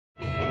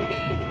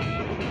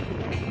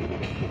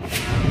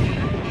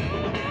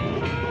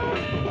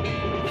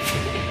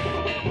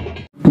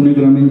पुणे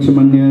ग्रामीणचे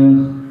मान्य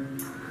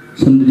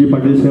संतजी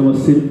पाटील साहेब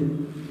असतील,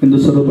 यांचं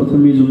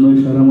सर्वप्रथम मी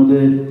जुन्नर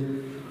शहरामध्ये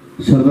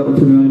शारदा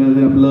प्राथमिक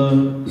विभागामध्ये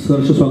आपलं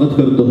सहर्ष स्वागत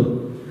करतो।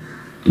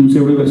 तुमचे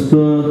एवढे व्यस्त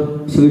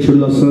सगळे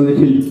शेड्यूल असताना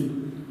देखील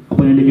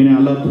आपण या ठिकाणी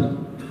आलात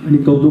आणि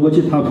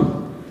कौतुकाची थाप,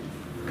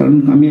 कारण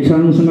आम्ही अशा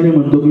अनुषंगाने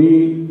म्हणतो की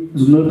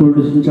जुन्नर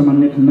पोलीस स्टेशनच्या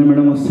मान्य खन्ना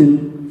मॅडम असतील,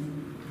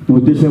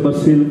 मोहिते साहेब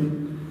असतील,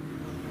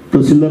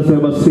 तहसीलदार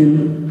साहेब असतील,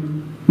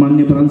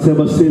 मान्य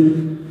प्रांतसाहेब असतील,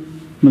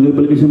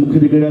 नगरपालिकेचे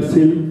मुख्याधिकारी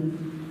असतील,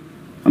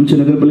 आमचे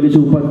नगरपालिकेचे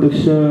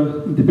उपाध्यक्ष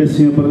दीपेश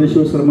सिंह परदेशी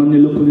व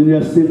सर्वमान्य लोकप्रतिनिधी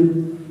असतील,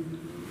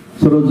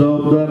 सर्व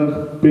जबाबदार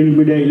प्रिंट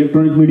मीडिया,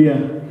 इलेक्ट्रॉनिक मीडिया,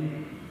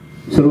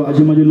 सर्व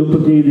आजी माजी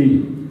लोकप्रतिनिधी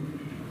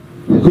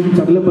खूप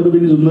चांगल्या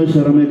पद्धतीने जुन्नर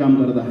शहरामध्ये काम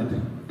करत आहेत,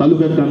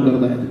 तालुक्यात काम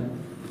करत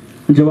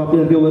आहेत। जेव्हा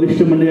आपल्यासारखे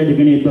वरिष्ठ मंडळी या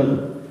ठिकाणी येतात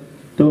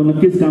तेव्हा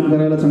नक्कीच काम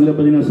करायला चांगल्या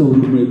पद्धतीने असं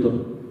हुरूप मिळतो।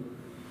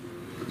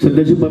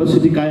 सध्याची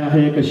परिस्थिती काय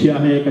आहे, कशी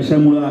आहे,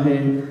 कशामुळे आहे,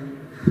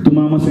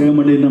 तुम्हाला सगळ्या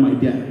मंडळींना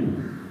माहिती आहे।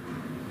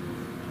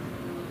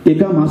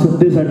 एका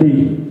महासत्तेसाठी,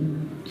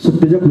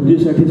 सत्तेच्या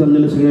खुर्चीसाठी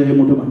चाललेलं सगळं हे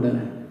मोठं भांडण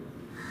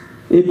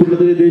आहे। एक कुठला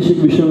तरी देश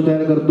एक विषय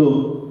तयार करतो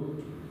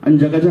आणि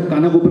जगाच्या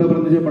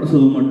कानाकोपऱ्यापर्यंत त्याचे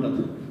पडसाद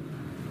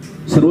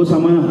उमटतात।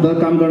 सर्वसामान्य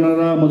हातात काम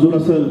करणारा मजूर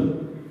असेल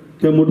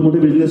किंवा मोठमोठे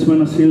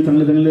बिझनेसमॅन असतील,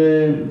 चांगले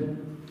चांगले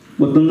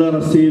वतनदार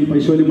असतील,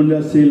 पैशावाली मंडळी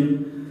असतील,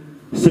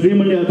 सगळी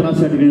मंडळी हा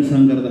त्रास या ठिकाणी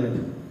सहन करत आहेत।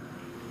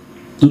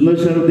 जुन्नर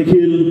शहरात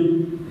देखील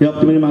या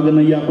बाबतीमध्ये मागं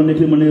नाही, आपण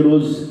देखील मंडळी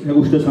रोज ह्या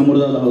गोष्टी सामोरं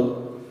जात आहोत।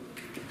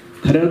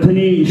 खऱ्या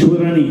अर्थाने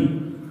ईश्वराने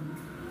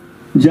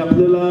जे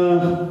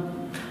आपल्याला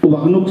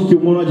वागणूक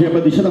किंवा जे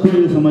आपल्या दिशा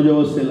दाखवलेली समाज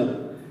व्यवस्थेला,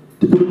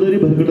 ती कुठेतरी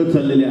भरकटत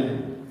चाललेली आहे।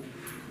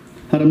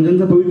 हा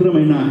रमजानचा पवित्र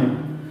महिना आहे।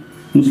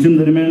 मुस्लिम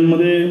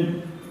धर्मियांमध्ये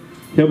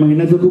या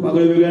महिन्याचं खूप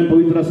आगळेवेगळं आणि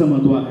पवित्र असं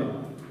महत्त्व आहे।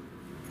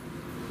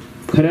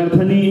 खऱ्या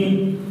अर्थाने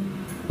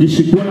जी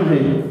शिकवण आहे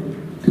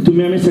ती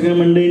तुम्ही आम्ही सगळ्या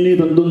मंडळींनी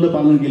तंतोतंत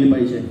पालन केली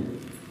पाहिजे।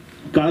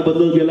 काळ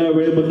बदलत गेला,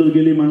 वेळ बदलत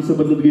गेली, माणसं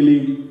बदलत गेली।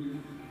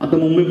 आता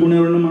मुंबई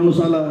पुण्यावरून माणूस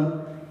आला,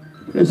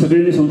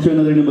 सगळ्यांनी संशय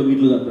नजरेने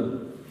बघितलं जातं।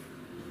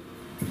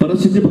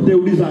 परिस्थिती फक्त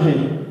एवढीच आहे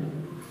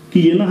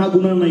की येणं हा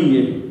गुन्हा नाही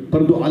आहे,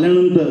 परंतु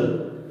आल्यानंतर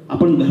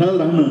आपण घरात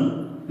राहणं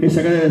हे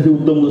सगळ्यात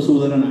उत्तम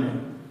उदाहरण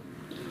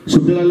आहे।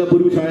 सुट्टी लागल्या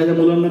पूर्वी शाळेच्या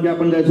मुलांना की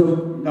आपण जायचो,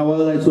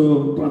 गावाला जायचो,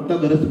 पण आता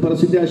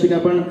परिस्थिती अशी की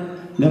आपण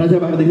घराच्या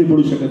बाहेर देखील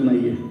पडू शकत नाही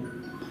आहे।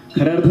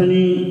 खऱ्या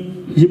अर्थाने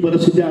ही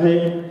परिस्थिती आहे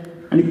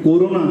आणि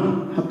कोरोना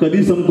हा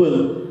कधी संपल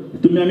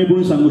तुम्ही आम्ही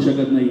कोणी सांगू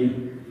शकत नाही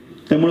आहे।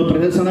 त्यामुळे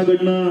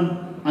प्रशासनाकडनं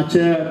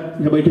आजच्या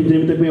ह्या बैठकीच्या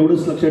निमित्त आपण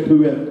एवढंच लक्षात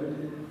ठेवूयात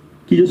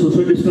की जे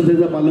सोशल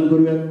डिस्टन्सिंगचं पालन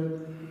करूयात,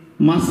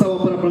 मास्कचा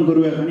वापर आपण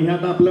करूयात। आणि हे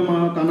आता आपल्या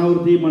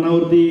कानावरती,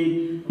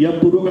 मनावरती या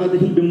पूर्वकाळात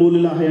देखील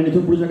बिंबवलेलं आहे आणि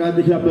इथून पुढच्या काळात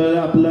देखील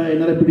आपल्याला आपल्या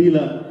येणाऱ्या पिढीला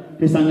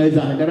हे सांगायचं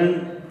आहे। कारण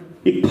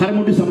एक फार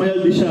मोठी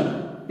समाजाला दिशा,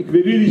 एक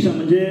वेगळी दिशा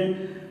म्हणजे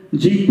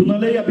जी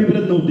कुणालाही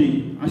अभिप्रेत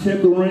नव्हती, अशा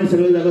कोरोनाने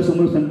सगळ्या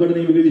जागासमोर संकटाने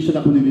वेगळी दिशा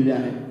दाखवून दिलेली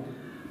आहे।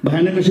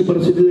 भयानक अशी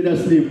परिस्थिती जरी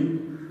असली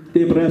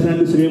ते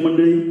प्रशासनातील सगळी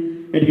मंडळी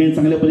या ठिकाणी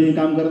चांगल्या पद्धतीने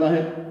काम करत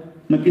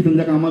आहेत। नक्कीच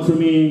त्यांच्या कामाचं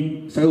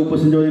मी सगळ्या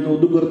उपस्थितींच्या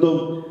कौतुक करतो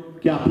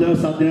की आपल्याला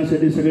साथ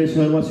देण्यासाठी सगळे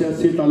शहरवासी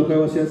असतील,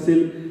 तालुकावासी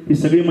असतील, ही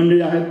सगळी मंडळी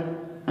आहेत।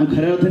 आणि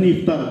खऱ्या अर्थाने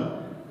इफ्तार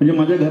म्हणजे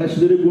माझ्या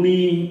घराशी जरी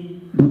कुणी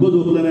भूक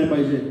झोपलं नाही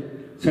पाहिजे,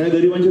 सगळ्या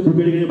गरिबांची भूक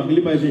या ठिकाणी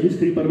भागली पाहिजे, हीच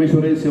खरी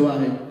परमेश्वराची सेवा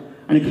आहे।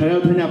 आणि खऱ्या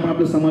अर्थाने आपण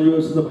आपल्या समाज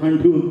व्यवस्थेचं भान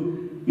ठेवून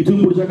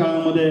इथून पुढच्या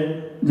काळामध्ये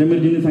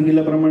जमीरजींनी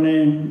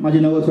सांगितल्याप्रमाणे, माझी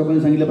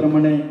नगरसेवकांनी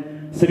सांगितल्याप्रमाणे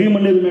सगळी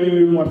मंडळी तुम्ही आम्ही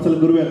मिळून वाटचाल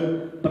करूयात,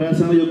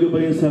 प्रशासनाला योग्य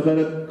पद्धतीने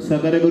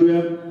सहकार्य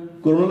करूया,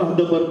 कोरोनाला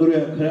हद्दपार करूया।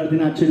 खऱ्या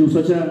अर्थाने आजच्या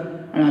दिवसाच्या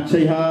आणि आजच्या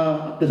ह्या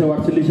आत्ताच्या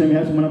वाटचालीच्या मी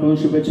ह्याच मनापासून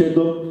शुभेच्छा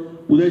देतो।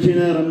 उद्याच्या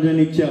येणाऱ्या रमजान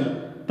ईदच्या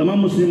तमाम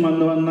मुस्लिम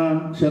बांधवांना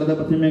शारदा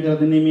प्राथमिक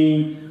विभागाने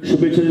मी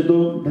शुभेच्छा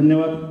देतो।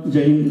 धन्यवाद।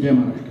 जय हिंद, जय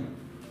महाराष्ट्र।